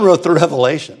wrote the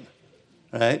Revelation,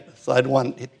 right? So I'd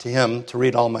want him to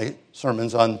read all my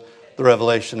sermons on the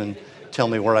Revelation and tell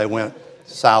me where I went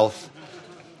south.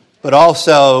 But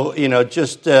also,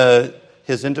 just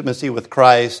his intimacy with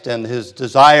Christ and his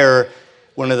desire.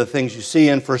 One of the things you see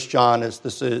in 1 John is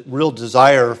this real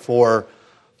desire for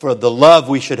the love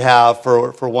we should have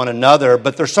for one another.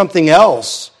 But there's something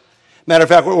else. Matter of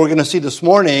fact, what we're going to see this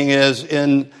morning is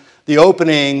in the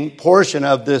opening portion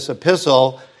of this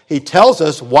epistle, he tells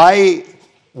us why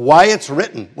it's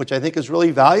written, which I think is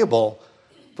really valuable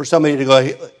for somebody to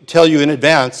go tell you in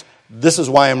advance, this is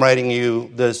why I'm writing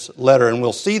you this letter. And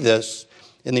we'll see this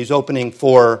in these opening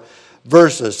 4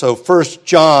 verses. So 1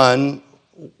 John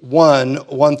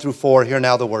 1 through 4, hear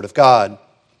now the word of God.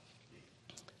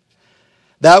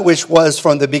 That which was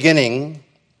from the beginning,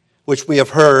 which we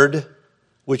have heard,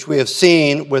 which we have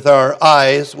seen with our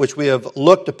eyes, which we have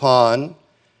looked upon,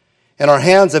 and our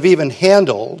hands have even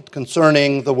handled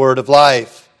concerning the word of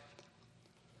life.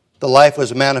 The life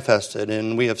was manifested,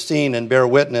 and we have seen and bear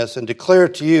witness and declare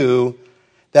to you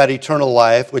that eternal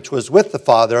life which was with the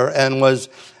Father and was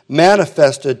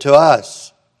manifested to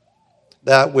us.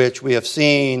 That which we have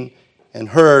seen and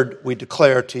heard we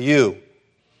declare to you,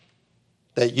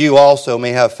 that you also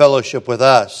may have fellowship with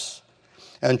us.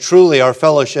 And truly our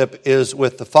fellowship is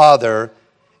with the Father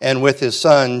and with his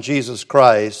Son, Jesus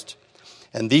Christ.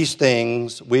 And these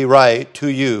things we write to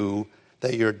you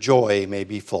that your joy may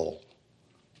be full.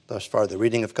 Thus far, the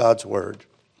reading of God's word.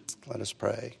 Let us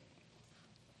pray.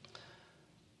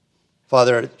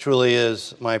 Father, it truly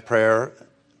is my prayer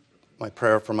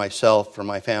for myself, for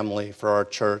my family, for our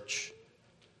church,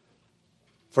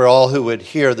 for all who would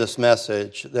hear this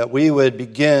message, that we would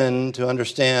begin to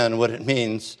understand what it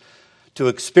means to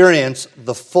experience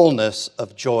the fullness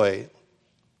of joy.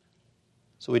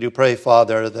 So we do pray,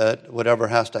 Father, that whatever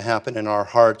has to happen in our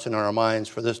hearts and our minds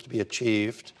for this to be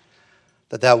achieved,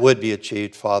 that would be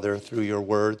achieved, Father, through your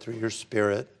word, through your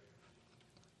Spirit,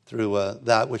 through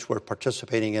that which we're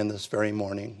participating in this very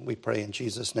morning. We pray in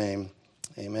Jesus' name.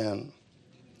 Amen.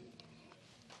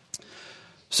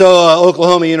 So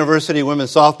Oklahoma University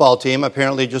women's softball team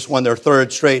apparently just won their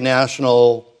 3rd straight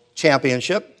national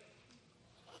championship.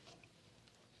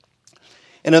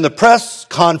 And in the press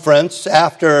conference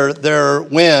after their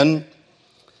win,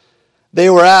 they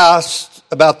were asked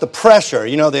about the pressure.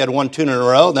 They had won 2 in a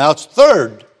row. Now it's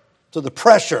 3rd. So the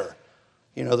pressure.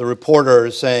 The reporter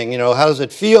is saying, how does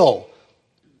it feel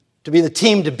to be the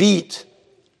team to beat?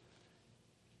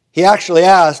 He actually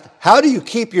asked, how do you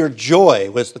keep your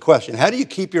joy, was the question. How do you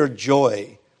keep your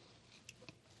joy?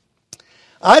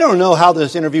 I don't know how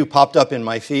this interview popped up in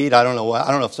my feed. I don't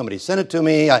know if somebody sent it to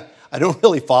me. I don't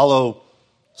really follow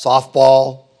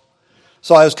softball.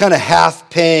 So I was kind of half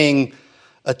paying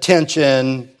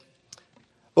attention.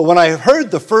 But when I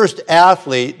heard the first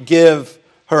athlete give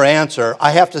her answer,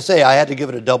 I have to say I had to give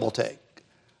it a double take.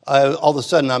 All of a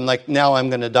sudden, I'm like, now I'm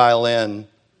going to dial in.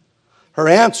 Her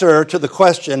answer to the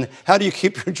question, how do you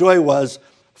keep your joy, was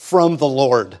from the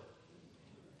Lord.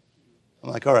 I'm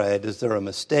like, all right, is there a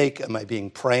mistake? Am I being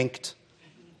pranked?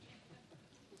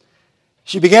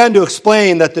 She began to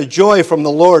explain that the joy from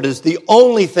the Lord is the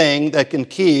only thing that can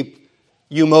keep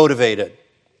you motivated.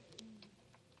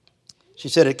 She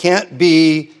said it can't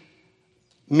be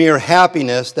mere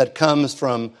happiness that comes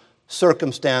from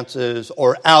circumstances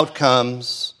or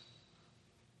outcomes.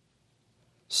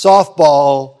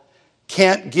 Softball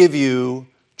can't give you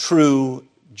true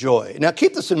joy. Now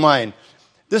keep this in mind.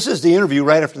 This is the interview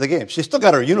right after the game. She's still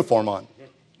got her uniform on.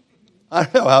 I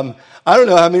don't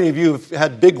know how many of you have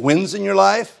had big wins in your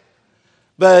life,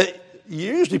 but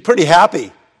you're usually pretty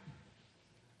happy.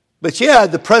 But she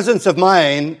had the presence of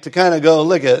mind to kind of go,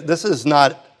 look at this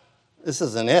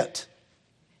isn't it.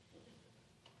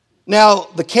 Now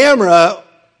the camera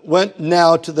went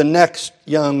now to the next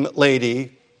young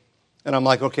lady, and I'm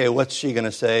like, okay, what's she going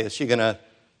to say? Is she going to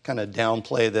kind of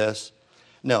downplay this?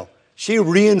 No. She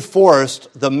reinforced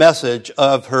the message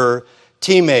of her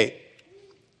teammate.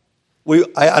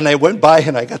 I went by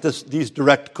and I got these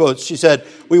direct quotes. She said,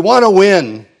 we want to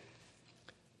win,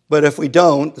 but if we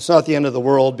don't, it's not the end of the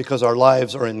world because our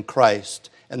lives are in Christ,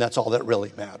 and that's all that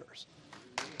really matters.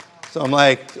 So I'm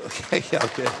like,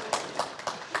 okay.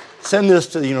 Send this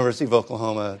to the University of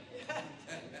Oklahoma.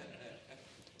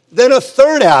 Then a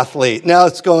third athlete, now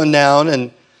it's going down,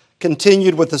 and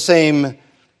continued with the same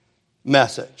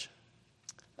message.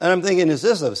 And I'm thinking, is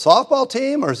this a softball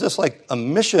team or is this like a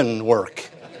mission work?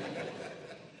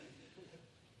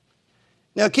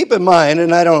 Now keep in mind,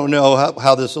 and I don't know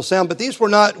how this will sound, but these were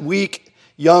not weak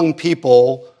young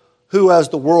people who, as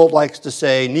the world likes to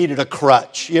say, needed a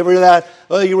crutch. You ever hear that?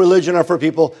 Oh, your religion are for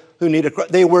people who needed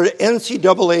Christ. They were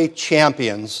NCAA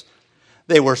champions.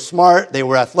 They were smart. They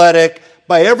were athletic.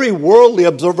 By every worldly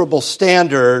observable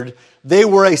standard, they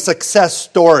were a success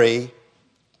story.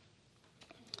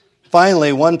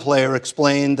 Finally, one player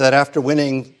explained that after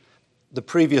winning the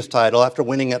previous title, after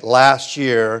winning it last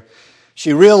year,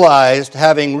 she realized,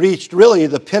 having reached really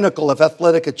the pinnacle of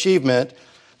athletic achievement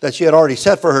that she had already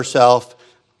set for herself,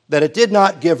 that it did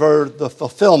not give her the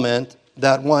fulfillment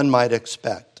that one might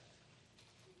expect.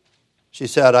 She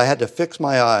said, I had to fix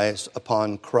my eyes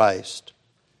upon Christ.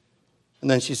 And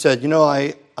then she said,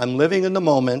 I'm living in the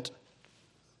moment,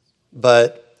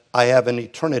 but I have an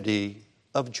eternity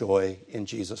of joy in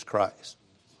Jesus Christ.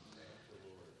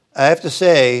 I have to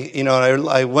say,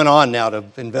 I went on now to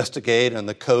investigate, and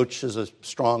the coach is a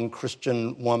strong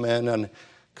Christian woman, and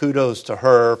kudos to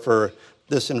her for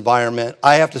this environment.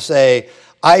 I have to say,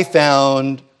 I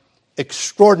found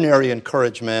extraordinary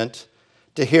encouragement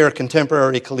to hear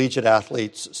contemporary collegiate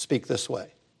athletes speak this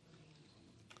way.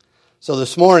 So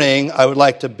this morning, I would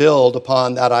like to build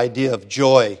upon that idea of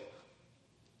joy,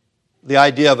 the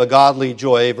idea of a godly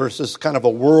joy versus kind of a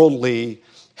worldly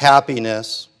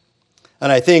happiness.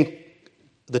 And I think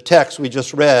the text we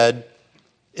just read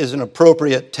is an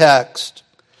appropriate text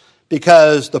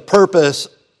because the purpose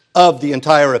of the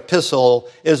entire epistle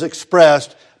is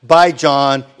expressed by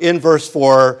John in verse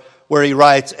 4, where he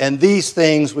writes, and these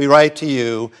things we write to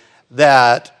you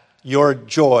that your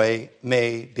joy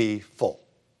may be full.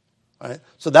 All right?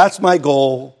 So that's my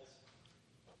goal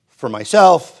for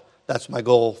myself. That's my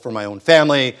goal for my own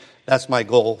family. That's my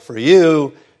goal for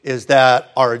you, is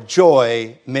that our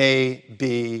joy may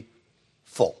be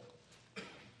full.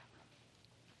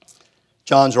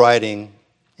 John's writing,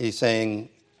 he's saying,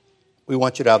 we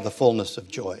want you to have the fullness of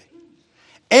joy.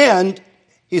 And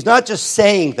he's not just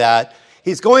saying that,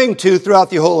 he's going to, throughout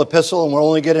the whole epistle, and we'll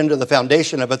only get into the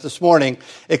foundation of it this morning,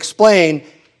 explain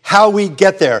how we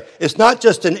get there. It's not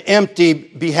just an empty,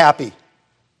 be happy.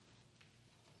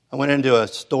 I went into a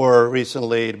store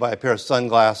recently to buy a pair of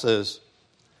sunglasses,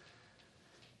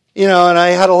 and I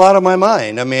had a lot on my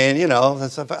mind. I mean,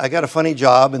 I got a funny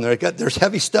job, and there's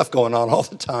heavy stuff going on all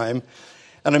the time.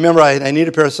 And I remember I needed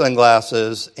a pair of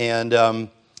sunglasses, and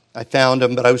I found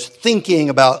them, but I was thinking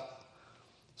about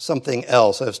something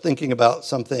else. I was thinking about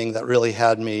something that really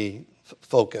had me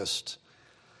focused.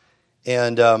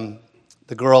 And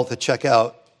the girl at the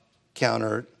checkout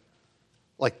counter,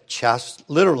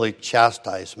 literally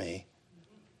chastised me.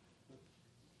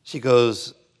 She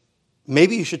goes,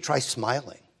 maybe you should try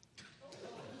smiling.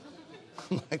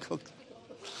 I'm like, okay.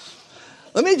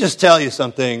 Let me just tell you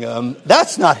something.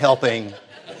 That's not helping.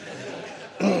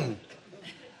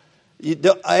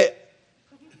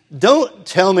 Don't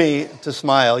tell me to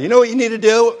smile. You know what you need to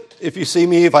do? If you see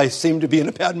me, if I seem to be in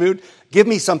a bad mood, give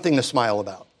me something to smile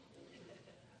about.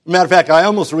 Matter of fact, I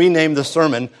almost renamed the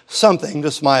sermon, Something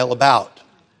to Smile About.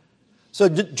 So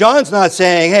John's not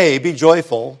saying, hey, be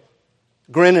joyful,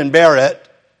 grin and bear it.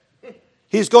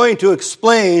 He's going to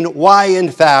explain why,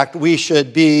 in fact, we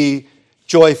should be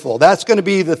joyful. That's going to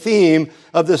be the theme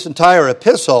of this entire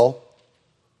epistle.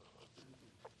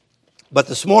 But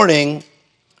this morning,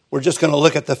 we're just going to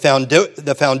look at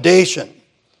the foundation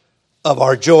of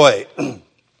our joy.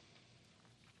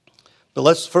 But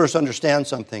let's first understand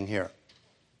something here.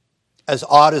 As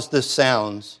odd as this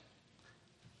sounds,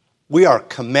 we are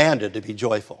commanded to be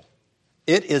joyful.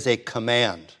 It is a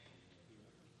command.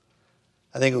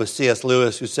 I think it was C.S.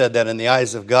 Lewis who said that in the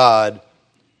eyes of God,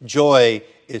 joy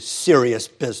is serious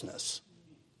business.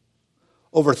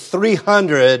 Over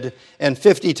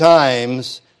 350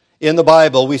 times in the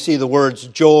Bible, we see the words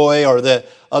joy or the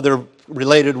other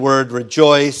related word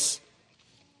rejoice.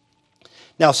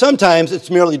 Now, sometimes it's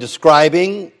merely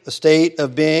describing a state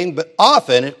of being, but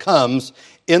often it comes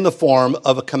in the form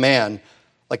of a command.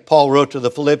 Like Paul wrote to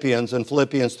the Philippians in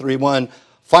Philippians 3:1,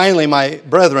 finally, my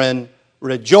brethren,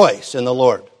 rejoice in the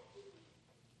Lord.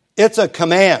 It's a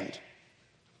command.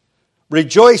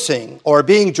 Rejoicing or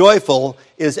being joyful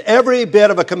is every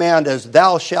bit of a command as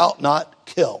thou shalt not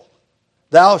kill.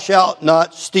 Thou shalt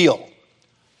not steal.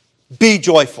 Be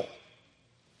joyful.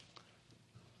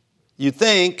 You'd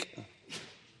think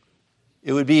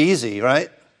it would be easy, right?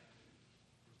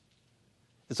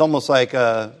 It's almost like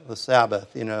the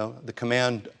Sabbath, the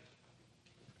command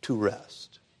to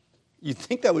rest. You'd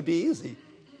think that would be easy.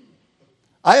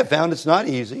 I have found it's not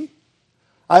easy.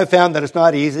 I have found that it's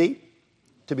not easy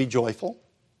to be joyful.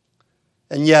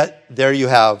 And yet, there you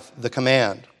have the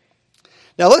command.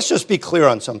 Now, let's just be clear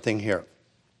on something here.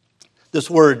 This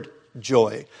word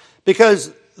joy.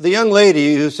 Because the young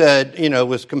lady who said,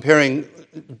 was comparing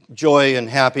joy and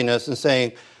happiness and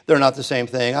saying, they're not the same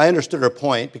thing. I understood her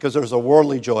point because there's a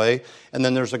worldly joy and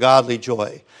then there's a godly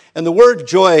joy. And the word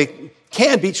joy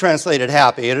can be translated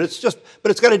happy, and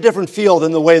but it's got a different feel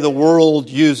than the way the world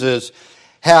uses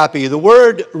happy. The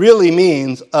word really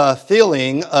means a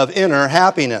feeling of inner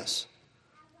happiness.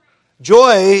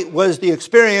 Joy was the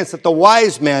experience that the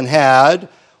wise men had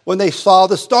when they saw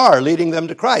the star leading them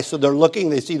to Christ. So they're looking,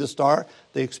 they see the star,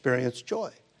 they experience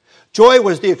joy. Joy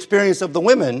was the experience of the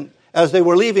women as they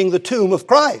were leaving the tomb of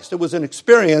Christ. It was an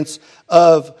experience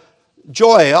of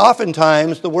joy.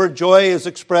 Oftentimes, the word joy is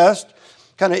expressed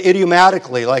kind of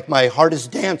idiomatically, like my heart is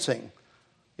dancing.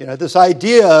 This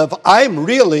idea of I'm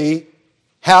really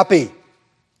happy.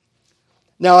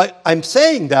 Now, I'm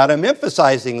saying that, I'm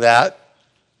emphasizing that,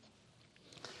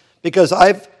 because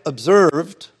I've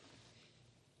observed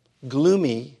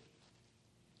gloomy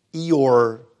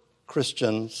Eeyore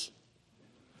Christians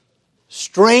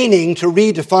straining to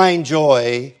redefine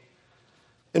joy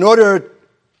in order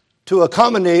to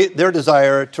accommodate their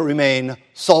desire to remain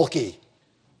sulky.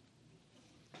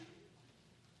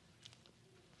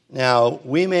 Now,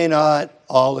 we may not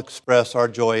all express our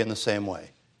joy in the same way.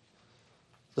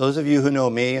 Those of you who know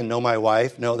me and know my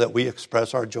wife know that we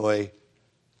express our joy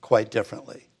quite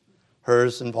differently.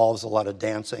 Hers involves a lot of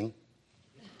dancing.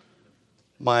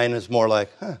 Mine is more like,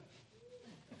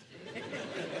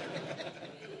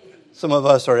 Some of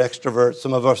us are extroverts,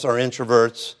 some of us are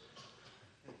introverts,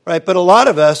 right? But a lot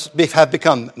of us have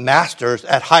become masters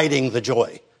at hiding the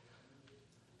joy.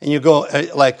 And you go,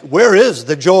 like, where is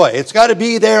the joy? It's got to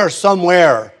be there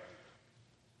somewhere.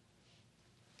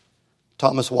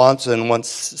 Thomas Watson once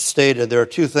stated there are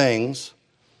two things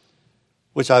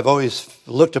which I've always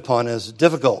looked upon as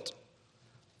difficult.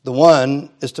 The one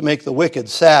is to make the wicked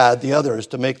sad. The other is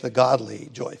to make the godly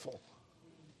joyful.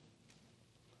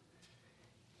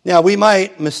 Now, we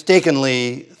might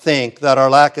mistakenly think that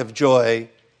our lack of joy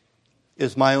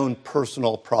is my own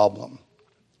personal problem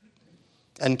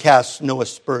and casts no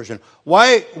aspersion.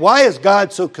 Why is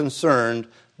God so concerned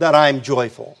that I'm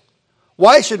joyful?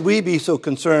 Why should we be so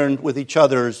concerned with each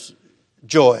other's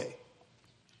joy?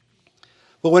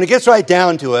 But when it gets right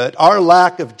down to it, our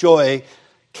lack of joy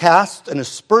casts an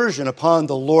aspersion upon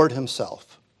the Lord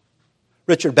himself.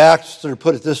 Richard Baxter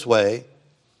put it this way.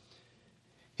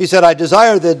 He said, I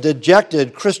desire the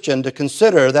dejected Christian to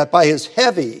consider that by his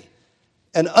heavy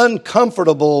and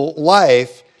uncomfortable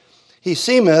life, he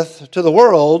seemeth to the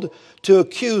world to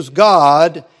accuse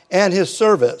God and his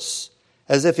service,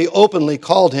 as if he openly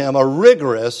called him a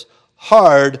rigorous,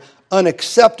 hard,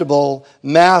 unacceptable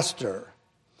master,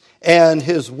 and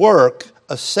his work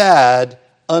a sad,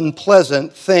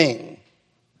 unpleasant thing.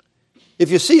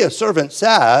 If you see a servant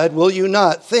sad, will you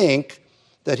not think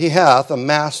that he hath a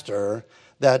master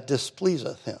that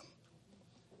displeaseth him?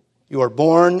 You are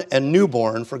born and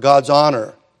newborn for God's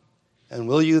honor, and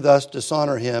will you thus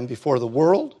dishonor him before the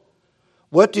world?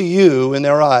 What do you in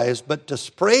their eyes but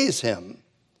dispraise him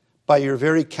by your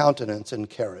very countenance and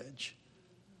carriage?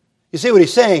 You see what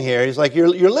he's saying here? He's like, you're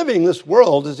living this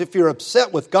world as if you're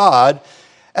upset with God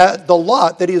at the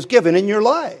lot that he has given in your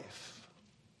life.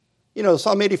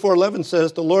 Psalm 84:11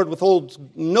 says, the Lord withholds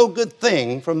no good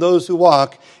thing from those who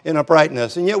walk in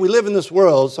uprightness. And yet we live in this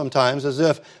world sometimes as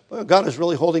if God is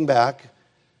really holding back.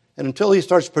 And until he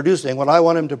starts producing what I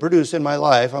want him to produce in my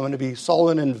life, I'm going to be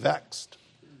sullen and vexed.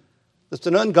 It's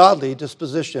an ungodly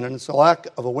disposition, and it's a lack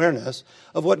of awareness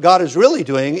of what God is really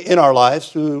doing in our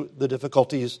lives through the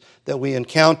difficulties that we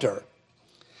encounter.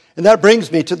 And that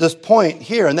brings me to this point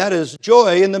here, and that is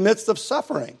joy in the midst of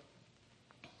suffering.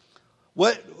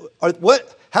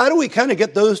 How do we kind of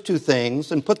get those two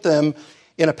things and put them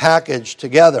in a package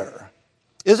together?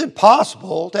 Is it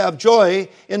possible to have joy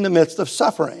in the midst of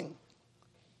suffering?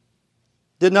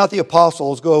 Did not the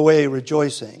apostles go away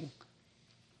rejoicing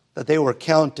that they were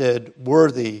counted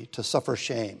worthy to suffer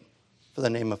shame for the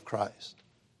name of Christ?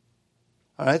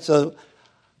 All right, so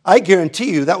I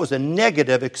guarantee you that was a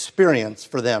negative experience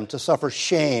for them to suffer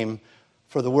shame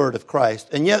for the word of Christ.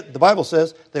 And yet the Bible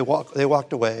says they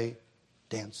walked away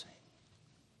dancing,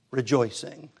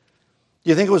 rejoicing. Do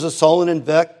you think it was a sullen and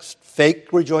vexed,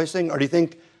 fake rejoicing? Or do you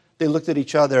think they looked at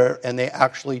each other and they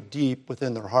actually deep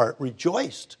within their heart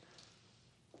rejoiced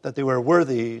that they were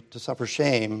worthy to suffer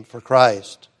shame for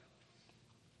Christ?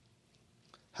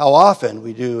 How often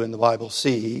we do in the Bible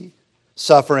see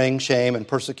suffering, shame, and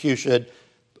persecution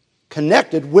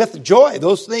connected with joy.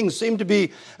 Those things seem to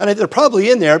be, and they're probably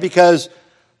in there because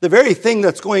the very thing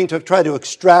that's going to try to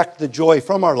extract the joy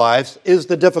from our lives is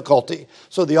the difficulty.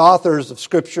 So the authors of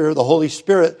Scripture, the Holy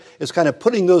Spirit, is kind of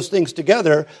putting those things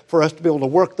together for us to be able to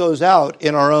work those out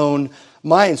in our own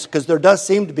minds, because there does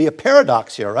seem to be a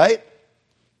paradox here, right?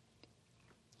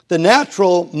 The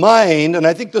natural mind, and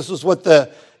I think this is what the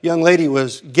young lady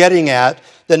was getting at,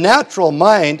 the natural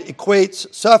mind equates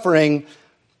suffering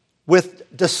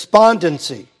with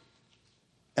despondency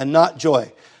and not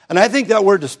joy. And I think that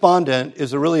word despondent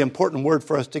is a really important word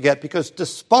for us to get, because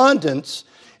despondence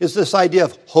is this idea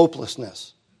of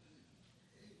hopelessness.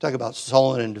 Talk about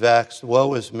sullen and vexed,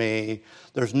 woe is me,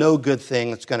 there's no good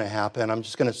thing that's going to happen. I'm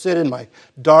just going to sit in my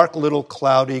dark little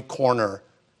cloudy corner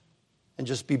and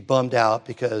just be bummed out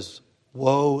because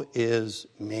woe is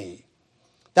me.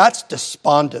 That's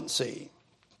despondency.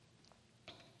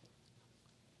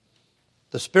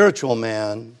 The spiritual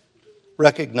man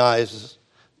recognizes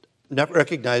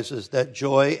that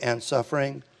joy and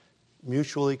suffering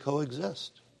mutually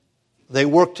coexist. They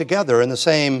work together in the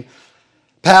same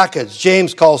package.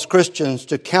 James calls Christians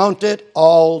to count it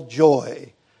all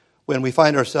joy when we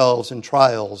find ourselves in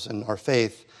trials and our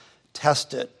faith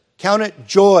tested. Count it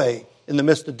joy in the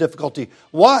midst of difficulty.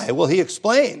 Why? Well, he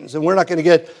explains, and we're not going to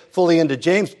get fully into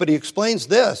James, but he explains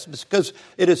this, because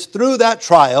it is through that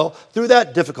trial, through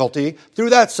that difficulty, through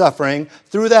that suffering,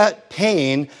 through that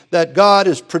pain, that God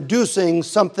is producing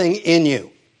something in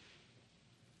you.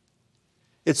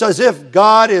 It's as if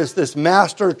God is this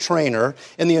master trainer,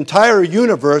 and the entire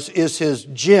universe is his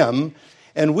gym,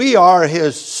 and we are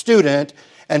his student,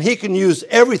 and he can use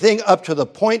everything up to the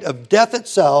point of death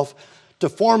itself to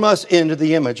form us into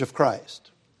the image of Christ.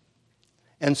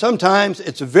 And sometimes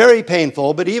it's very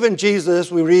painful, but even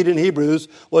Jesus, we read in Hebrews,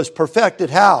 was perfected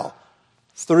how?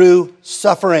 Through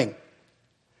suffering.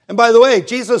 And by the way,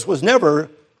 Jesus was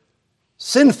never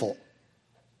sinful,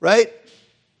 right?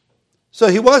 So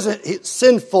he wasn't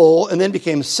sinful and then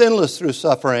became sinless through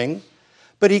suffering,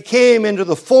 but he came into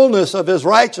the fullness of his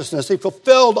righteousness. He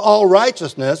fulfilled all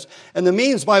righteousness, and the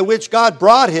means by which God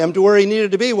brought him to where he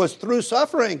needed to be was through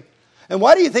suffering. And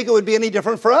why do you think it would be any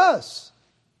different for us?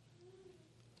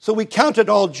 So we count it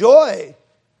all joy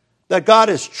that God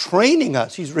is training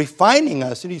us, he's refining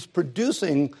us, and he's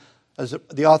producing, as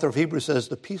the author of Hebrews says,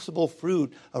 the peaceable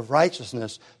fruit of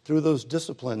righteousness through those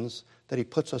disciplines that he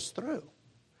puts us through.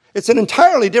 It's an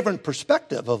entirely different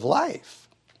perspective of life.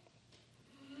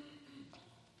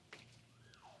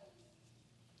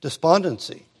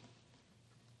 Despondency.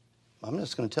 I'm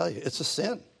just going to tell you, it's a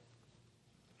sin.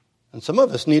 And some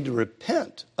of us need to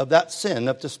repent of that sin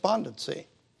of despondency.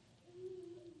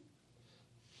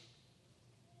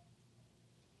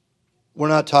 We're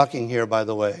not talking here, by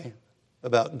the way,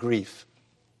 about grief.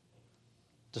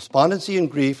 Despondency and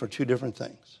grief are two different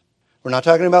things. We're not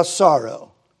talking about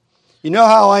sorrow. You know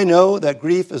how I know that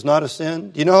grief is not a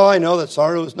sin? Do you know how I know that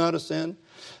sorrow is not a sin?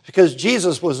 Because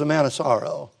Jesus was a man of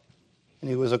sorrow, and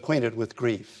he was acquainted with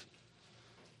grief.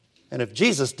 And if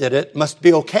Jesus did it, it must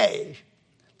be okay.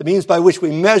 The means by which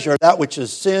we measure that which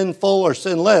is sinful or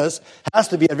sinless has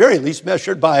to be at very least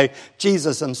measured by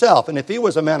Jesus himself. And if he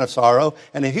was a man of sorrow,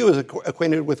 and if he was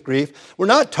acquainted with grief, we're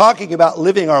not talking about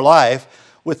living our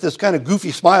life with this kind of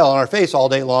goofy smile on our face all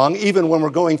day long, even when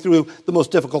we're going through the most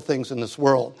difficult things in this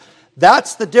world.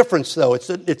 That's the difference, though.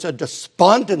 It's a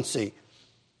despondency.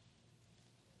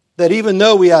 That even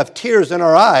though we have tears in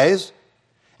our eyes,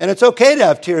 and it's okay to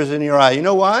have tears in your eye. You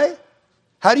know why?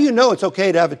 How do you know it's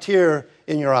okay to have a tear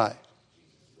in your eye?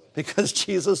 Because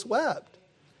Jesus wept.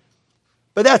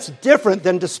 But that's different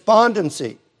than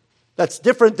despondency. That's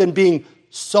different than being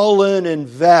sullen and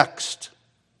vexed.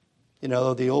 You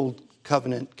know, the old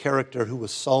covenant character who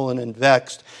was sullen and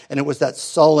vexed, and it was that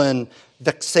sullen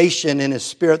vexation in his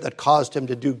spirit that caused him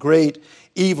to do great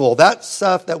evil. That's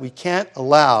stuff that we can't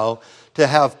allow to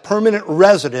have permanent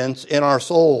residence in our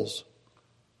souls.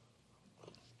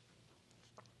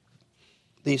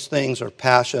 These things are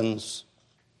passions,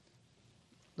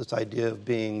 this idea of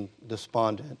being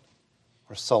despondent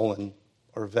or sullen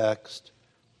or vexed,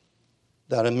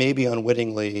 that maybe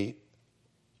unwittingly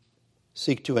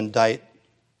seek to indict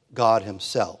God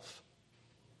himself.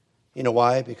 You know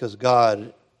why? Because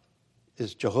God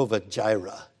is Jehovah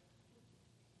Jireh.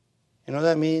 You know what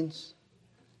that means?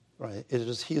 Right?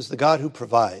 He is the God who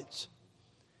provides.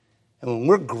 And when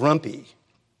we're grumpy,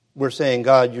 we're saying,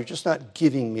 God, you're just not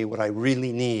giving me what I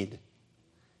really need.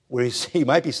 Where he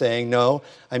might be saying, no,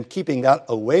 I'm keeping that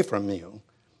away from you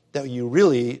that you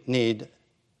really need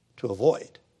to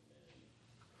avoid.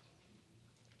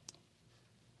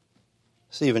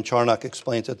 Stephen Charnock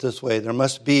explains it this way: there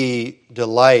must be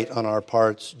delight on our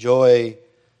parts, joy,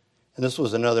 and this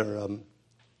was another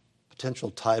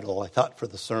potential title I thought for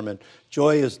the sermon.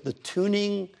 Joy is the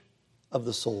tuning of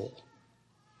the soul.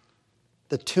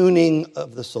 The tuning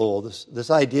of the soul.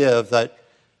 This idea of that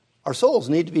our souls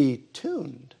need to be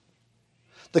tuned.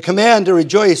 The command to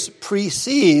rejoice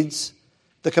precedes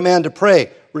the command to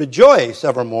pray. rejoice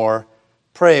evermore,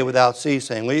 pray without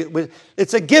ceasing.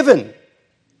 It's a given.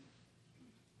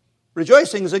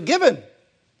 Rejoicing is a given.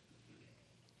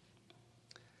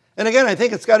 And again, I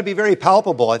think it's got to be very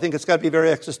palpable. I think it's got to be very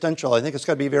existential. I think it's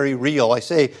got to be very real. I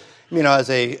say, as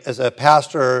a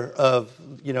pastor of,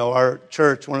 our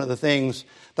church, one of the things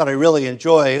that I really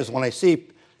enjoy is when I see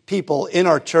people in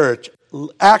our church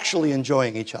actually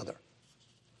enjoying each other.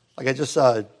 Like I just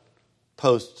saw a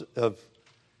post of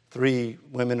 3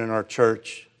 women in our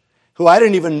church who I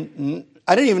didn't even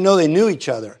know they knew each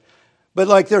other. But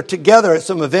like they're together at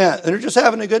some event and they're just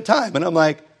having a good time. And I'm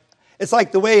like, it's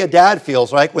like the way a dad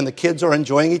feels, right? When the kids are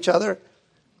enjoying each other.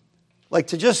 Like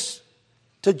to just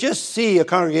see a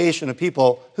congregation of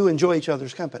people who enjoy each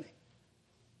other's company.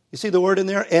 You see the word in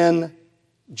there?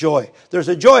 Enjoy. There's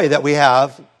a joy that we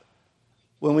have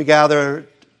when we gather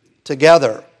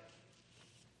together.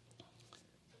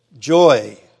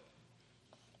 Joy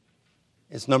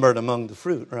is numbered among the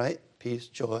fruit, right? Peace,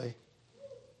 joy.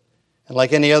 And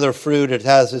like any other fruit, it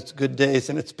has its good days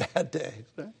and its bad days.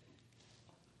 Right?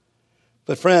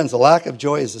 But friends, a lack of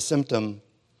joy is a symptom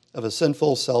of a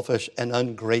sinful, selfish, and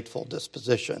ungrateful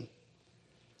disposition.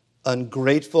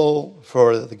 Ungrateful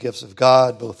for the gifts of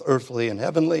God, both earthly and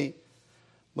heavenly,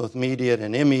 both immediate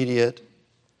and immediate.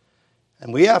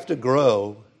 And we have to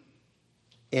grow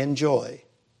in joy,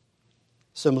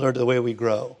 similar to the way we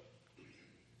grow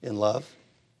in love,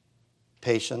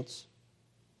 patience,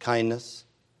 kindness,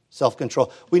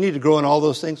 self-control. We need to grow in all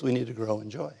those things. We need to grow in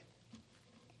joy.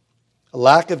 A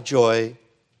lack of joy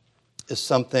is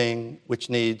something which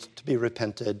needs to be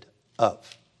repented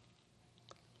of.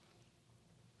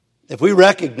 If we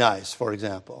recognize, for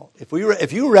example,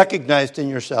 if you recognized in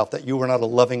yourself that you were not a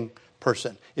loving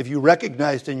person, if you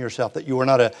recognized in yourself that you were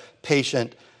not a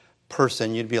patient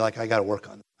person, you'd be like, I got to work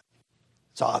on that.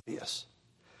 It's obvious.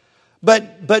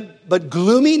 But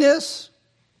gloominess,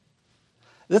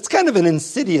 that's kind of an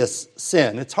insidious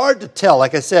sin. It's hard to tell.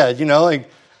 Like I said,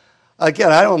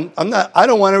 again, I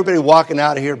don't want everybody walking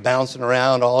out of here bouncing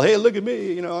around all, hey, look at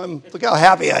me, look how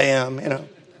happy I am,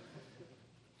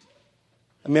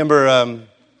 I remember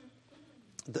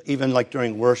even like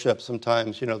during worship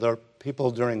sometimes, there are people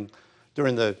during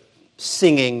the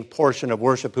singing portion of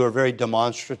worship who are very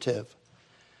demonstrative.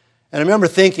 And I remember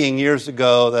thinking years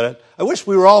ago that I wish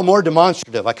we were all more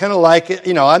demonstrative. I kind of like it.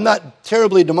 I'm not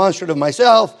terribly demonstrative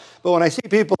myself, but when I see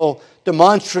people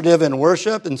demonstrative in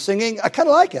worship and singing, I kind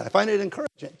of like it. I find it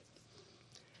encouraging.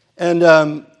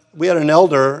 And we had an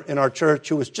elder in our church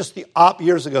who was just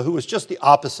years ago, who was just the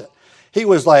opposite. He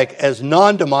was like as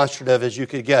non-demonstrative as you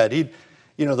could get.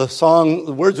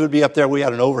 The words would be up there. We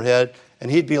had an overhead,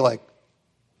 and he'd be like,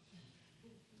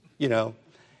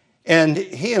 And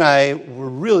he and I were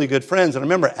really good friends, and I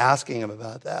remember asking him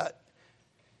about that.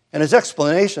 And his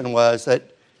explanation was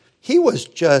that he was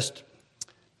just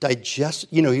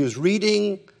he was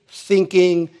reading,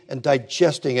 thinking, and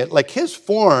digesting it. Like his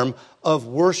form of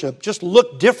worship just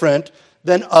looked different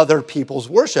than other people's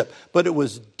worship. But it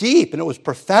was deep, and it was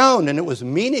profound, and it was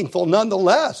meaningful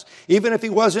nonetheless. Even if he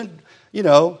wasn't,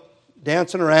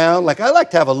 dancing around. Like I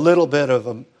like to have a little bit of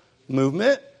a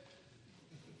movement.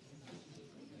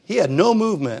 He had no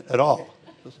movement at all.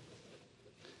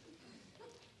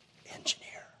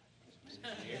 Engineer.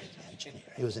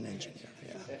 He was an engineer,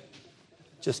 yeah.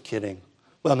 Just kidding.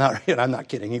 Well, I'm not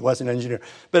kidding. He was an engineer.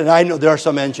 But I know there are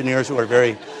some engineers who are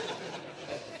very...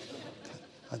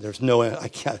 I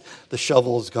can't... The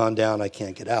shovel's gone down. I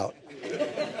can't get out.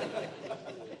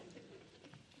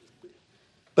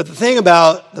 But the thing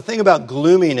about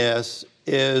gloominess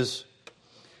is...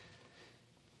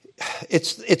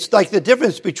 It's like the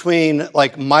difference between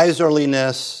like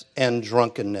miserliness and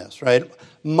drunkenness, right?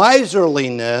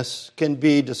 Miserliness can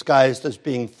be disguised as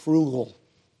being frugal.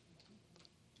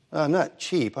 I'm not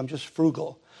cheap, I'm just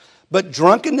frugal. But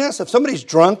drunkenness, if somebody's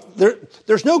drunk,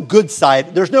 there's no good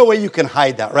side. There's no way you can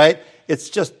hide that, right? It's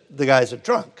just the guys are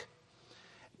drunk.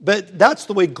 But that's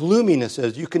the way gloominess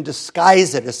is. You can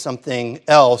disguise it as something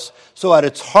else. So at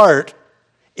its heart,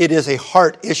 it is a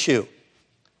heart issue.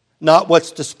 Not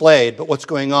what's displayed, but what's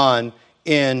going on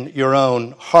in your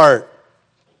own heart.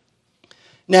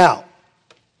 Now,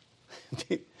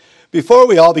 before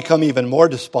we all become even more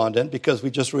despondent because we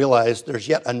just realized there's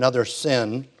yet another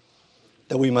sin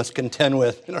that we must contend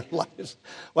with in our lives.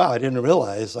 Wow, I didn't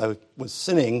realize I was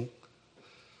sinning.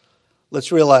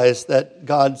 Let's realize that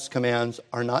God's commands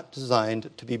are not designed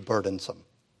to be burdensome.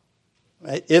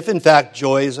 Right? If, in fact,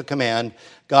 joy is a command,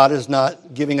 God is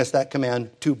not giving us that command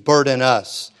to burden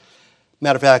us.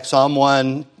 Matter of fact, Psalm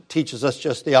 1 teaches us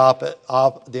just the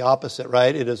opposite,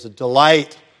 right? It is a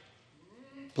delight.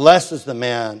 Blessed is the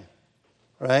man,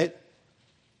 right?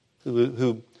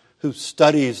 who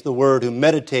studies the Word, who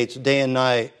meditates day and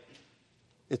night.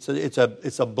 It's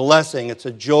a blessing. It's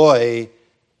a joy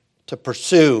to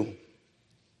pursue.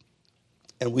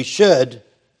 And we should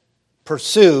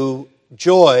pursue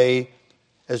joy,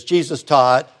 as Jesus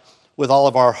taught, with all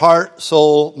of our heart,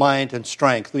 soul, mind, and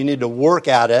strength. We need to work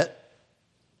at it.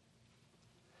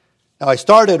 Now, I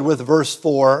started with verse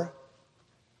 4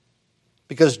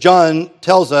 because John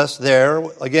tells us there,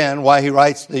 again, why he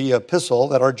writes the epistle,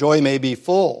 that our joy may be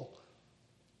full.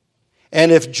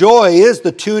 And if joy is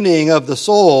the tuning of the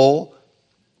soul,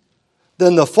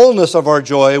 then the fullness of our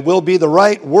joy will be the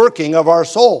right working of our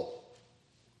soul.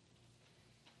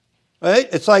 Right?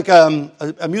 It's like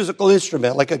a musical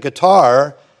instrument, like a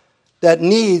guitar, that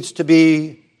needs to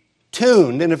be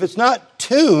tuned. And if it's not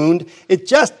tuned, it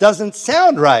just doesn't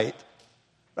sound right.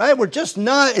 Right?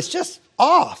 It's just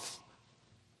off.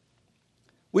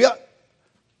 We all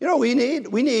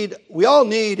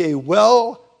need a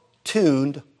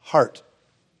well-tuned heart.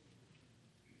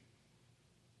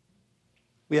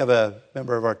 We have a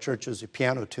member of our church who's a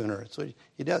piano tuner. That's what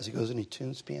he does. He goes and he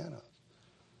tunes pianos.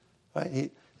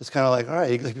 Right? It's kind of like, all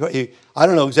right, I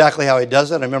don't know exactly how he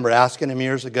does it. I remember asking him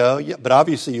years ago. Yeah, but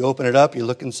obviously you open it up, you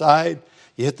look inside,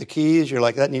 you hit the keys, you're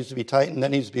like, that needs to be tightened,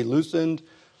 that needs to be loosened.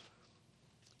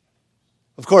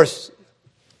 Of course,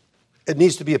 it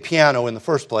needs to be a piano in the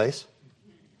first place.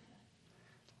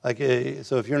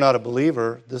 So if you're not a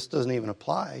believer, this doesn't even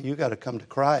apply. You've got to come to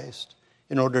Christ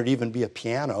in order to even be a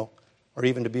piano or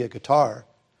even to be a guitar.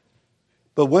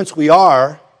 But once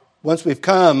we've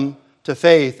come to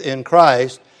faith in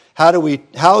Christ,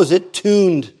 how is it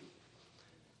tuned?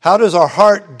 How does our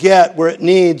heart get where it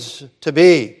needs to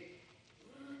be?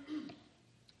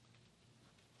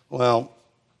 Well,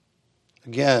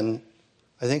 again,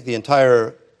 I think the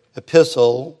entire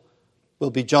epistle will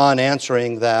be John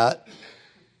answering that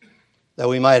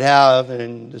we might have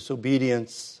in this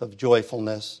obedience of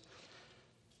joyfulness.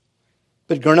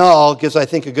 But Gurnall gives, I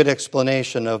think, a good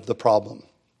explanation of the problem.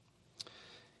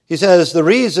 He says, the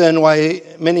reason why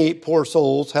many poor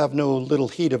souls have no little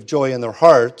heat of joy in their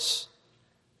hearts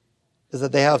is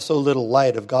that they have so little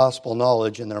light of gospel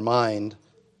knowledge in their mind.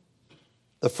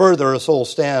 The further a soul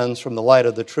stands from the light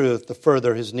of the truth, the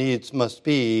further his needs must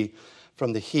be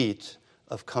from the heat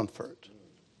of comfort.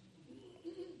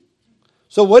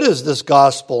 So what is this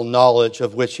gospel knowledge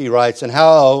of which he writes, and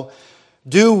how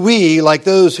do we, like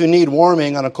those who need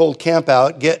warming on a cold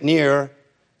campout, get near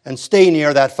and stay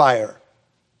near that fire?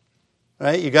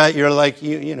 Right? If you're like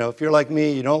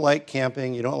me, you don't like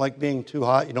camping, you don't like being too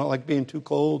hot, you don't like being too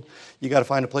cold. You got to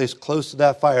find a place close to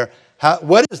that fire.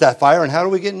 What is that fire, and how do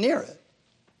we get near it?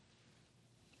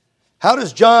 How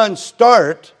does John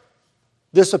start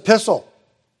this epistle?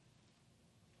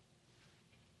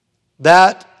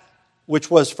 That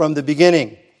which was from the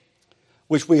beginning,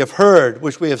 which we have heard,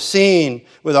 which we have seen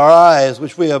with our eyes,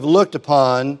 which we have looked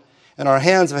upon, and our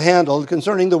hands have handled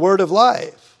concerning the word of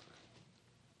life.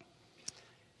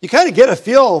 You kind of get a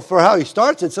feel for how he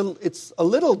starts. It's a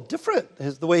little different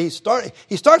the way he starts.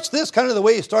 He starts this kind of the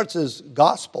way he starts his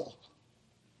gospel.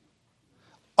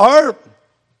 If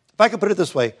I could put it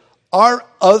this way, our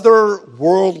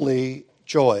otherworldly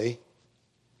joy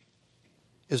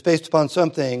is based upon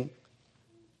something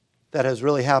that has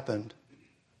really happened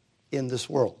in this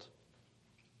world.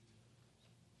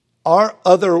 Our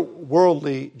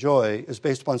otherworldly joy is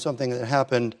based upon something that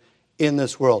happened in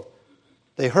this world.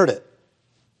 They heard it.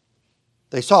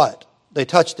 They saw it. They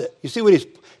touched it. You see what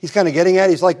he's kind of getting at?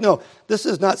 He's like, no, this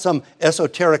is not some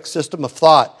esoteric system of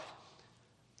thought.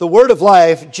 The word of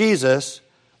life, Jesus,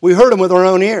 we heard him with our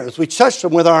own ears. We touched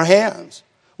him with our hands.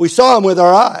 We saw him with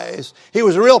our eyes. He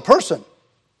was a real person.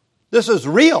 This is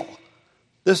real.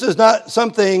 This is not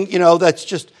something, that's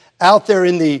just out there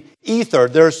in the ether.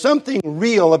 There's something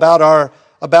real about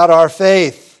our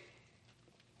faith.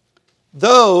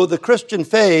 Though the Christian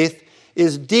faith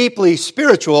is deeply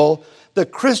spiritual, the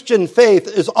Christian faith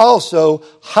is also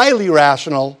highly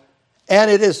rational, and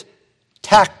it is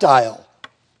tactile.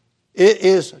 It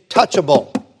is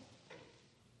touchable.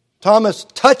 Thomas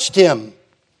touched him.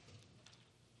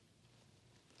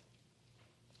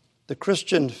 The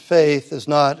Christian faith is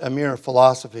not a mere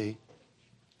philosophy.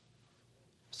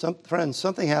 Friends,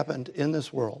 something happened in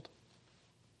this world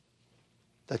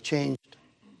that changed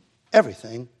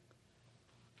everything,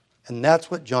 and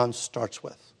that's what John starts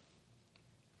with.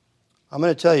 I'm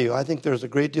going to tell you, I think there's a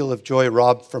great deal of joy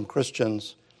robbed from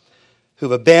Christians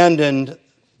who've abandoned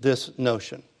this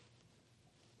notion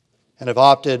and have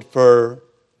opted for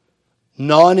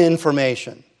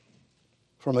non-information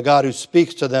from a God who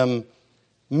speaks to them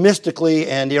mystically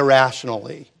and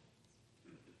irrationally.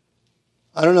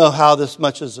 I don't know how this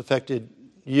much has affected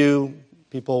you,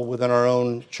 people within our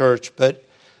own church, but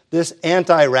this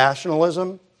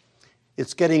anti-rationalism,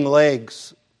 it's getting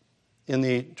legs in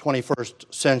the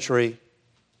 21st century.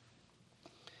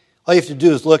 All you have to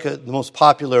do is look at the most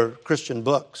popular Christian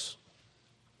books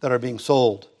that are being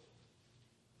sold,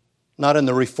 not in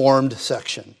the Reformed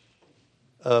section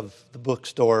of the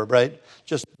bookstore, right?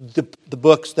 Just the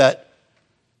books that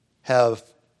have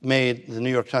made the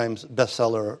New York Times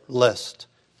bestseller list.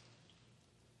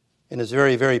 In his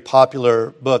very, very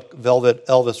popular book, Velvet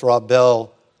Elvis, Rob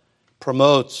Bell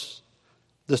promotes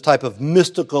this type of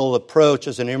mystical approach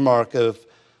as an earmark of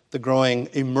the growing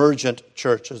emergent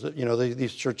churches. You know,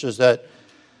 these churches that,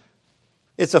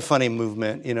 it's a funny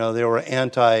movement. You know, they were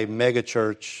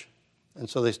anti-megachurch, and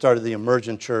so they started the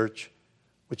emergent church,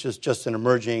 which is just an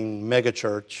emerging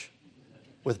megachurch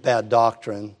with bad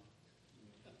doctrine.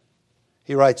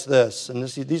 He writes this, and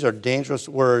these are dangerous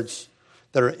words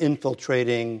that are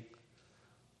infiltrating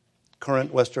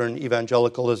current Western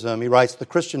evangelicalism. He writes, the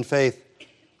Christian faith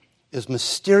is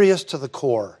mysterious to the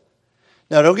core.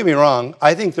 Now, don't get me wrong.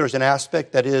 I think there's an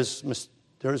aspect there's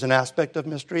an aspect of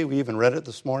mystery. We even read it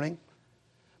this morning.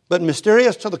 But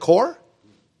mysterious to the core?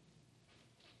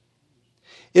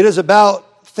 It is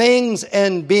about things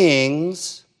and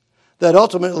beings that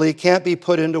ultimately can't be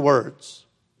put into words.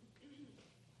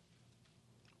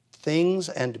 Things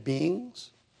and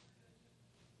beings?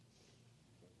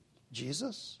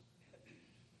 Jesus?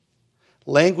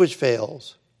 Language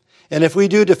fails. And if we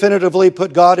do definitively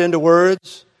put God into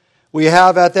words, we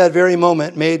have at that very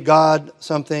moment made God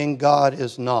something God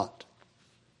is not.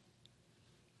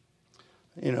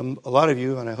 You know, a lot of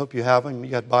you, and I hope you have them,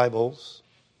 you got Bibles.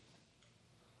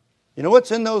 You know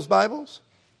what's in those Bibles?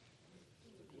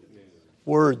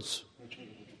 Words.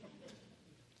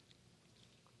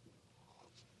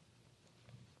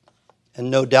 And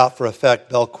no doubt for effect,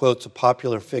 Bell quotes a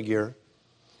popular figure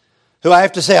who I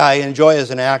have to say I enjoy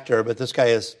as an actor, but this guy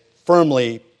has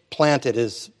firmly planted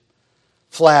his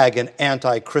flag in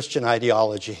anti-Christian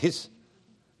ideologies.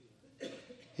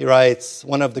 He writes,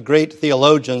 one of the great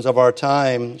theologians of our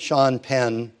time, Sean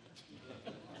Penn,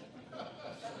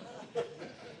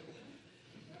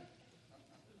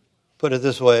 put it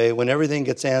this way, when everything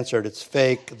gets answered, it's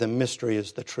fake, the mystery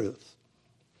is the truth.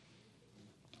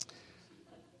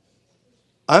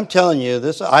 I'm telling you,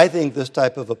 I think this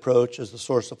type of approach is the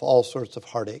source of all sorts of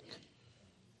heartache.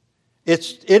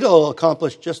 It'll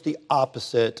accomplish just the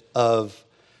opposite of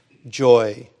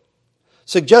joy.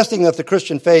 Suggesting that the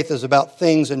Christian faith is about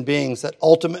things and beings that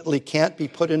ultimately can't be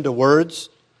put into words.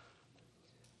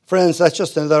 Friends, that's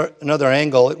just another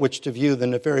angle at which to view the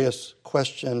nefarious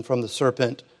question from the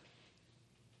serpent.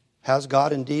 Has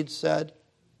God indeed said?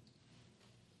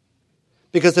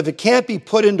 Because if it can't be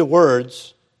put into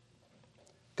words,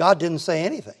 God didn't say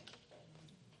anything.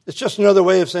 It's just another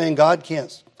way of saying God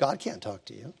can't talk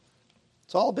to you.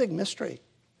 It's all a big mystery.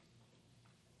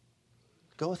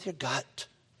 Go with your gut.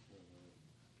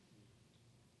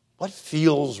 What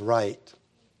feels right?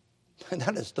 And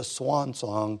that is the swan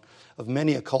song of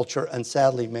many a culture and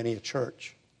sadly many a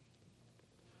church.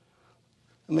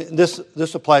 I mean,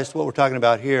 this applies to what we're talking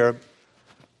about here,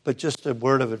 but just a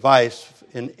word of advice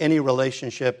in any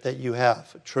relationship that you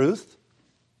have. Truth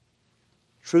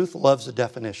loves a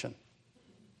definition.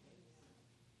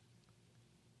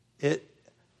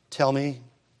 Tell me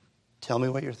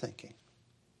what you're thinking.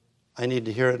 I need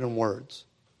to hear it in words.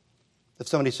 If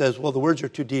somebody says, well, the words are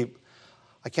too deep,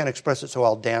 I can't express it, so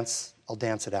I'll dance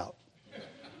it out.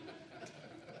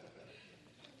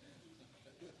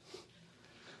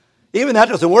 Even that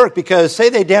doesn't work, because say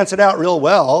they dance it out real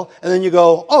well, and then you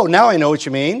go, oh, now I know what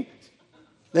you mean.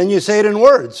 Then you say it in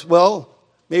words. Well,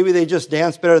 maybe they just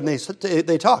dance better than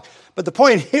they talk. But the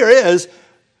point here is,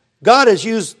 God has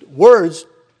used words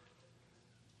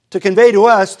to convey to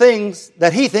us things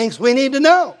that He thinks we need to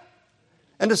know.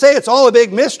 And to say it's all a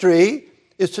big mystery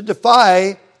is to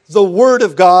defy the Word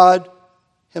of God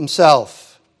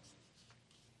Himself.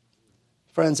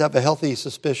 Friends, have a healthy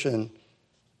suspicion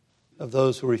of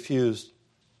those who refuse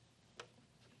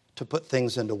to put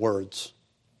things into words.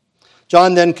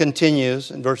 John then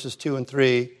continues in verses 2 and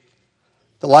 3.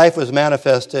 The life was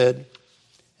manifested,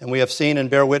 and we have seen and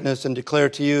bear witness and declare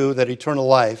to you that eternal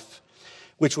life,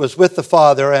 which was with the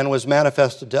Father and was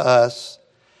manifested to us,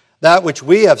 that which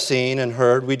we have seen and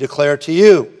heard, we declare to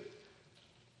you,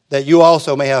 that you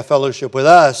also may have fellowship with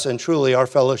us. And truly our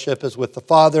fellowship is with the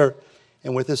Father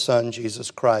and with His Son, Jesus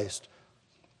Christ.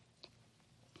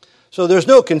 So there's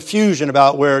no confusion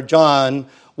about where John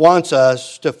wants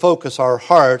us to focus our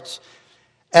hearts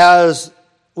as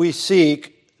we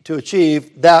seek to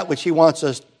achieve that which he wants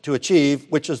us to achieve,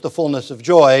 which is the fullness of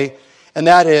joy, and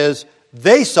that is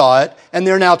they saw it and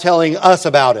they're now telling us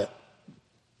about it.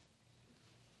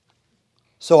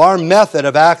 So our method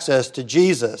of access to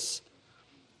Jesus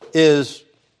is,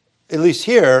 at least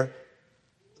here,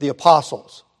 the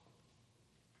apostles.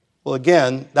 Well,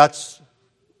 again, that's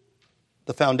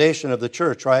the foundation of the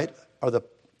church, right?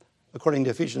 According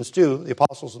to Ephesians 2, the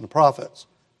apostles and the prophets.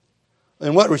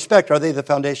 In what respect are they the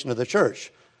foundation of the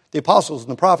church? The apostles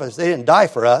and the prophets, they didn't die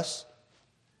for us.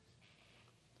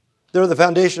 They're the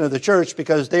foundation of the church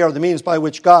because they are the means by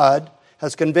which God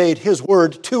has conveyed His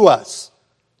word to us.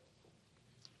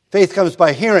 Faith comes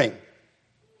by hearing.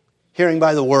 Hearing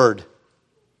by the word.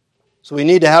 So we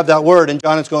need to have that word. And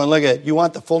John is going, look at it. You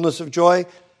want the fullness of joy?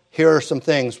 Here are some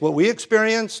things. What we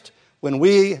experienced when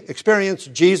we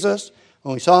experienced Jesus,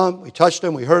 when we saw Him, we touched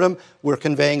Him, we heard Him, we're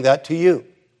conveying that to you.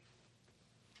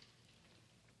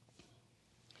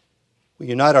 We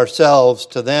unite ourselves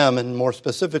to them, and more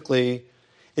specifically,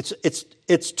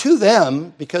 it's to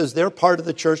them because they're part of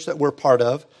the church that we're part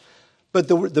of. But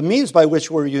the means by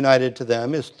which we're united to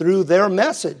them is through their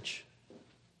message.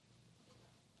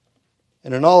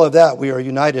 And in all of that, we are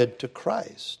united to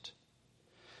Christ.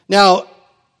 Now,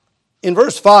 in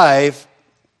verse 5,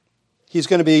 he's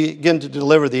going to begin to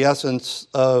deliver the essence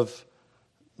of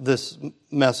this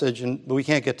message. But we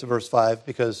can't get to verse 5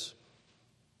 because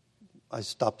I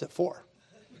stopped at 4.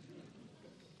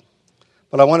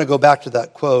 But I want to go back to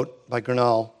that quote by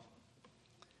Grinnell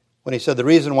when he said, the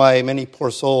reason why many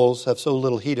poor souls have so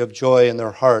little heat of joy in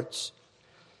their hearts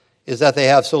is that they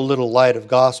have so little light of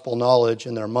gospel knowledge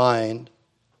in their mind.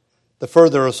 The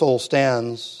further a soul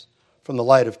stands from the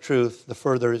light of truth, the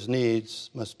further his needs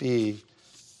must be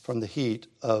from the heat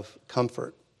of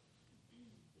comfort.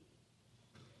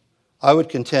 I would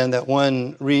contend that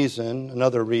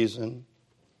another reason,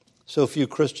 so few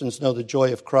Christians know the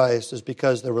joy of Christ is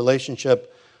because their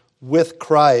relationship with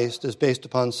Christ is based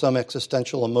upon some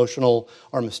existential, emotional,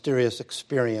 or mysterious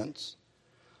experience.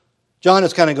 John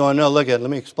is kind of going, no, let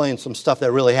me explain some stuff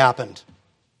that really happened.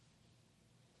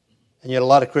 And yet a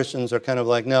lot of Christians are kind of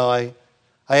like, no, I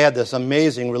had this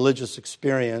amazing religious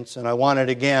experience and I want it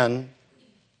again.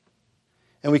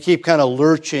 And we keep kind of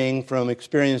lurching from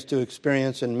experience to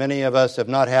experience, and many of us have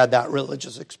not had that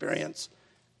religious experience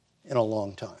in a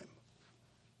long time.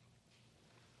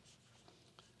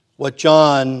 What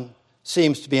John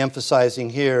seems to be emphasizing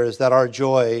here is that our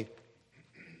joy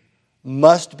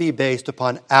must be based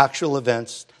upon actual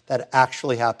events that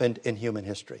actually happened in human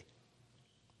history.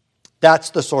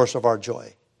 That's the source of our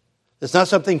joy. It's not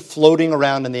something floating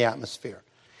around in the atmosphere.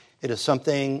 It is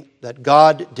something that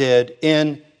God did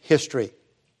in history.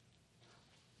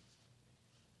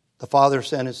 The Father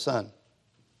sent His Son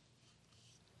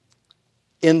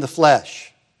in the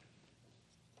flesh.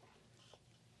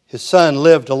 His Son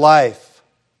lived a life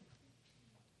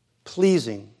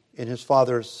pleasing in His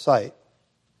Father's sight.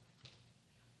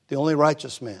 The only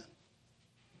righteous man.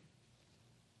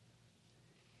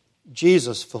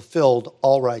 Jesus fulfilled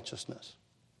all righteousness.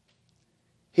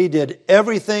 He did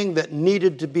everything that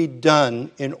needed to be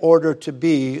done in order to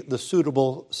be the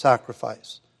suitable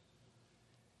sacrifice.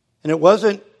 And it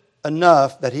wasn't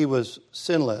enough that He was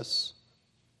sinless.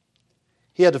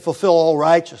 He had to fulfill all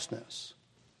righteousness.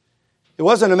 It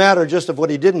wasn't a matter just of what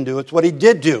He didn't do, it's what He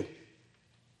did do.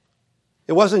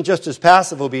 It wasn't just His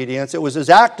passive obedience, it was His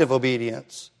active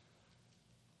obedience.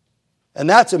 And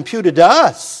that's imputed to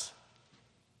us.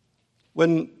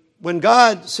 When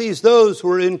God sees those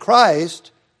who are in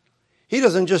Christ, He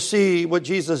doesn't just see what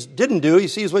Jesus didn't do, He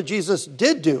sees what Jesus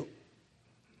did do.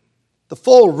 The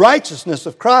full righteousness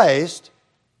of Christ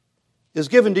is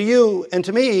given to you and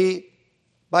to me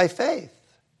by faith.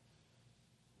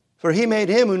 For He made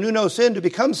Him who knew no sin to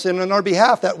become sin on our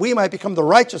behalf, that we might become the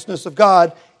righteousness of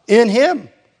God in Him.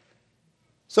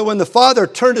 So when the Father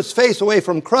turned His face away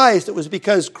from Christ, it was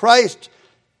because Christ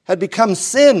had become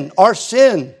sin, our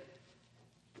sin,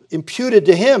 imputed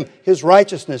to Him, His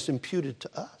righteousness imputed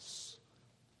to us.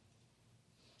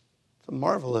 It's a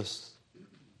marvelous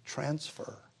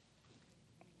transfer.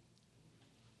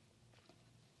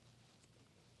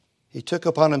 He took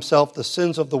upon Himself the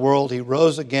sins of the world. He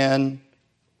rose again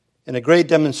in a great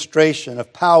demonstration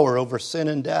of power over sin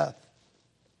and death.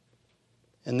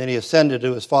 And then He ascended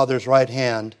to His Father's right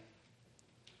hand.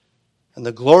 And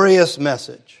the glorious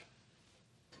message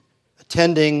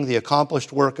attending the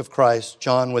accomplished work of Christ,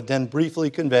 John would then briefly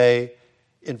convey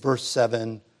in verse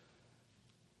 7,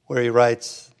 where he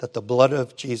writes that the blood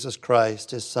of Jesus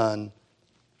Christ, His Son,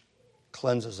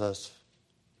 cleanses us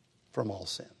from all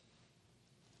sin.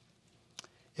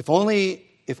 If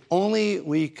only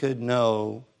we could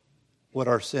know what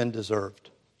our sin deserved.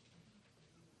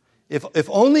 If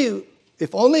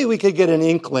only we could get an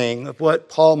inkling of what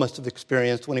Paul must have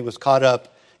experienced when he was caught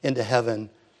up into heaven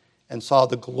and saw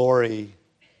the glory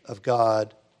of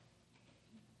God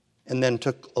and then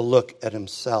took a look at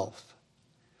himself.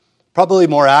 Probably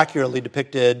more accurately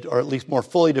depicted, or at least more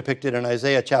fully depicted in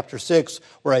Isaiah chapter 6,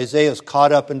 where Isaiah is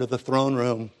caught up into the throne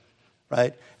room,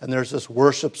 right? And there's this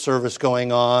worship service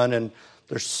going on, and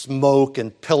there's smoke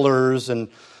and pillars and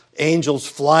angels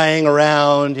flying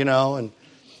around,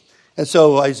 and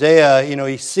so Isaiah,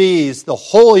 he sees the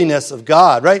holiness of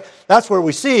God, right? That's where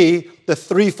we see the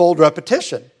threefold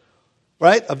repetition,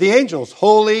 right, of the angels.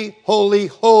 Holy, holy,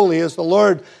 holy is the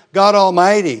Lord God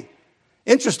Almighty.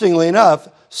 Interestingly enough,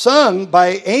 sung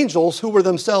by angels who were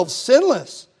themselves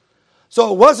sinless.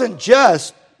 So it wasn't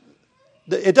just,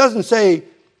 it doesn't say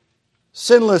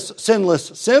sinless, sinless,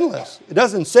 sinless. It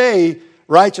doesn't say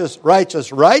righteous,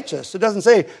 righteous, righteous. It doesn't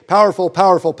say powerful,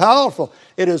 powerful, powerful.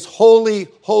 It is holy,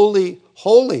 holy,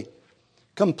 holy.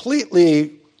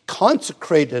 Completely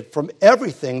consecrated from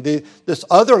everything, this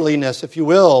otherliness, if you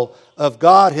will, of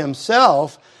God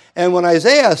himself. And when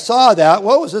Isaiah saw that,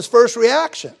 what was his first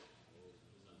reaction?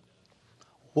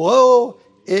 Woe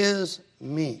is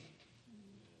me,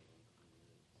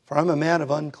 for I'm a man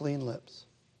of unclean lips.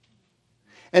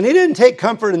 And he didn't take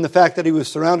comfort in the fact that he was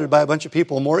surrounded by a bunch of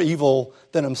people more evil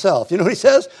than himself. You know what he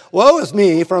says? Woe is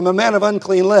me, for I'm a man of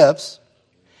unclean lips,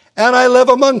 and I live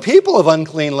among people of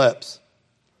unclean lips.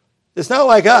 It's not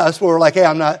like us, where we're like,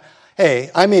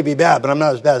 hey, I may be bad, but I'm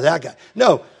not as bad as that guy.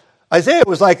 No, Isaiah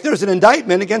was like, there's an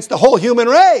indictment against the whole human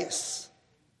race.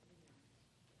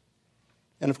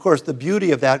 And of course, the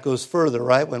beauty of that goes further,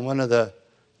 right? When one of the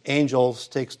angels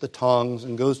takes the tongs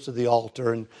and goes to the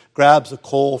altar and grabs a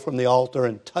coal from the altar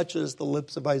and touches the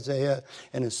lips of Isaiah,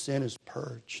 and his sin is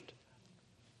purged.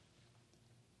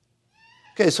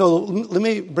 Okay, so let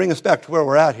me bring us back to where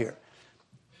we're at here.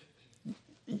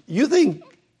 You think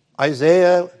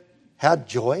Isaiah had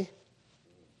joy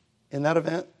in that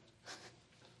event?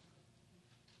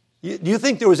 Do you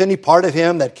think there was any part of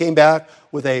him that came back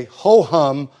with a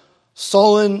ho-hum,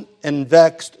 sullen and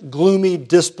vexed, gloomy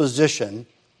disposition,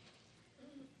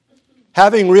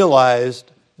 having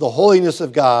realized the holiness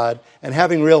of God and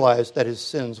having realized that his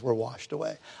sins were washed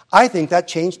away? I think that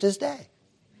changed his day.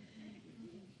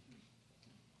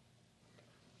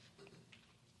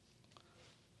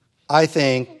 I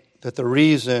think that the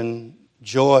reason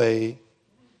joy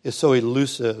is so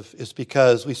elusive is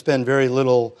because we spend very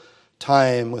little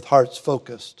time with hearts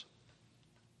focused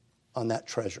on that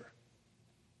treasure.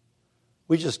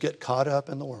 We just get caught up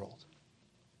in the world.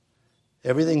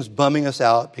 Everything's bumming us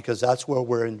out because that's where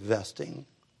we're investing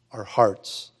our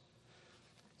hearts.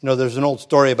 There's an old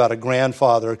story about a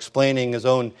grandfather explaining his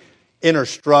own inner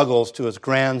struggles to his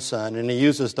grandson, and he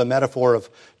uses the metaphor of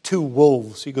two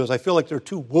wolves. He goes, I feel like there are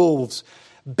two wolves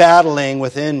battling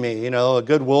within me, a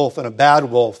good wolf and a bad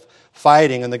wolf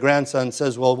fighting. And the grandson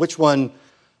says, well, which one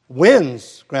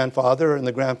wins, grandfather? And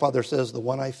the grandfather says, the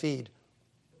one I feed.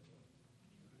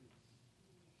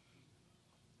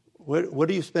 What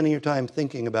are you spending your time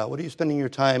thinking about? What are you spending your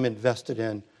time invested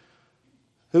in?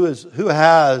 Who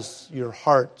has your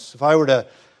hearts? If I were to,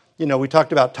 we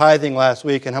talked about tithing last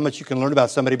week and how much you can learn about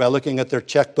somebody by looking at their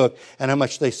checkbook and how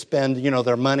much they spend,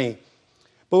 their money.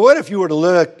 But what if you were to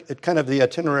look at kind of the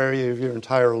itinerary of your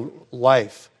entire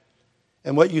life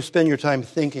and what you spend your time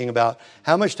thinking about?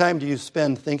 How much time do you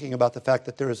spend thinking about the fact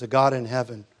that there is a God in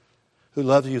heaven who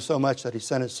loves you so much that he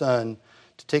sent his son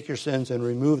to take your sins and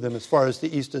remove them as far as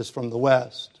the east is from the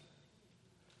west?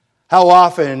 How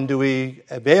often do we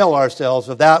avail ourselves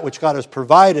of that which God has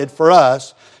provided for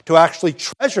us to actually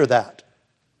treasure that?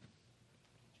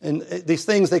 And these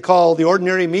things they call the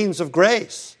ordinary means of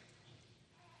grace.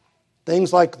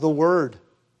 Things like the Word.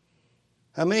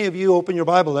 How many of you open your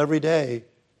Bible every day,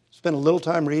 spend a little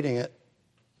time reading it?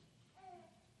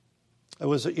 It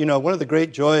was, one of the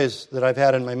great joys that I've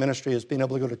had in my ministry is being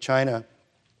able to go to China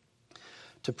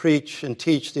to preach and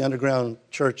teach the underground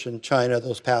church in China,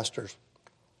 those pastors.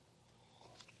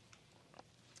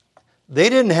 They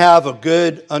didn't have a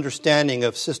good understanding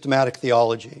of systematic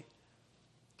theology.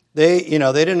 They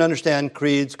didn't understand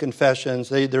creeds, confessions.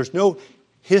 There's no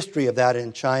history of that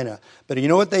in China. But you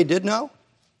know what they did know?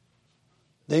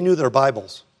 They knew their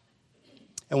Bibles.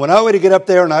 And when I would get up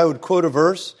there and I would quote a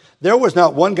verse, there was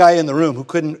not one guy in the room who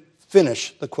couldn't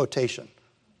finish the quotation.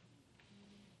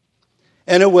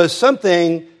 And it was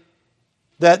something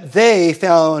that they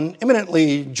found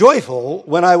eminently joyful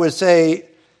when I would say,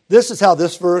 this is how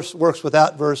this verse works with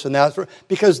that verse and that verse.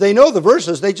 Because they know the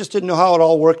verses, they just didn't know how it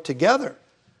all worked together.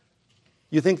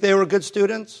 You think they were good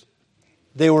students?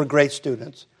 They were great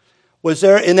students. Was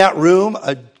there in that room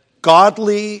a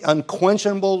godly,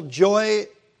 unquenchable joy?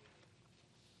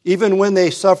 Even when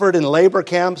they suffered in labor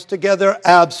camps together?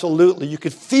 Absolutely. You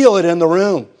could feel it in the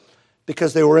room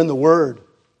because they were in the Word. It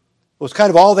was kind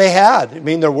of all they had. I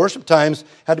mean, their worship times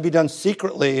had to be done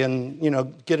secretly and,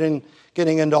 getting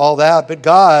into all that. But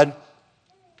God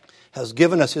has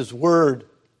given us His Word.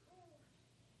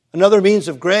 Another means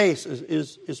of grace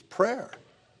is prayer.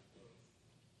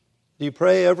 Do you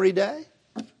pray every day?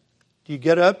 Do you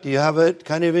get up? Do you have it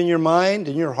kind of in your mind,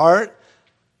 in your heart?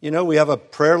 We have a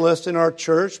prayer list in our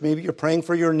church. Maybe you're praying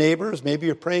for your neighbors. Maybe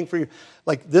you're praying for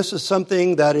this is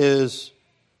something that is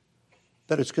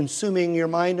consuming your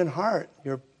mind and heart,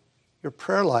 your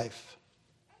prayer life.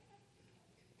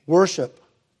 Worship,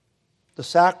 the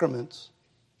sacraments.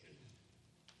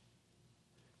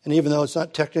 And even though it's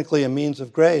not technically a means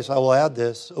of grace, I will add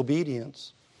this,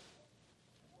 obedience.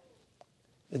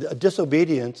 A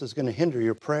disobedience is going to hinder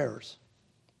your prayers.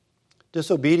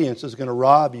 Disobedience is going to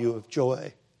rob you of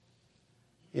joy.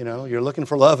 You're looking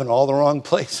for love in all the wrong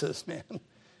places, man.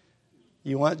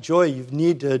 You want joy, you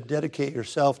need to dedicate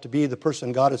yourself to be the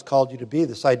person God has called you to be.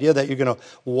 This idea that you're going to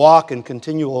walk in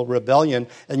continual rebellion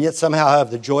and yet somehow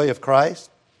have the joy of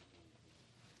Christ,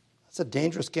 that's a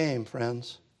dangerous game,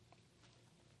 friends.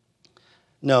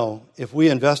 No, if we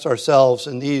invest ourselves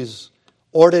in these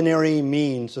ordinary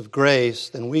means of grace,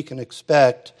 then we can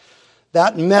expect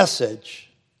that message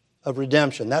of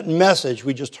redemption, that message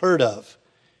we just heard of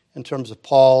in terms of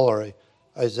Paul or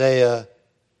Isaiah,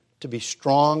 to be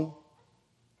strong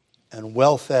and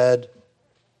well-fed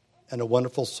and a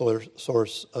wonderful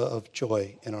source of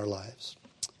joy in our lives.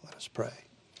 Let us pray.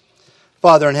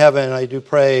 Father in heaven, I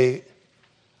pray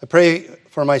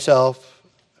for myself,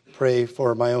 I pray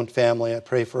for my own family, I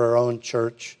pray for our own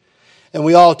church. And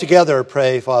we all together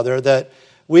pray, Father, that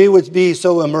we would be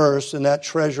so immersed in that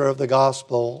treasure of the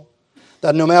gospel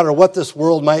that no matter what this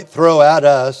world might throw at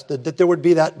us, that there would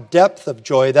be that depth of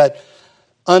joy, that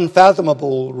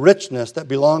unfathomable richness that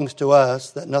belongs to us,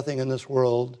 that nothing in this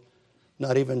world,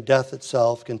 not even death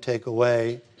itself, can take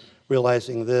away.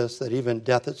 Realizing this, that even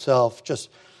death itself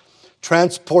just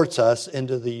transports us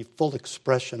into the full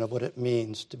expression of what it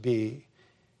means to be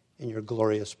in your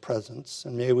glorious presence.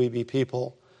 And may we be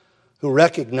people who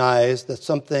recognize that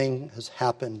something has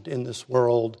happened in this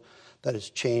world that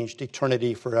has changed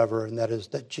eternity forever, and that is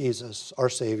that Jesus, our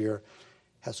Savior,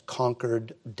 has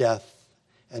conquered death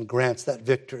and grants that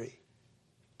victory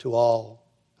to all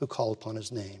who call upon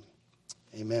His name.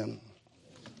 Amen.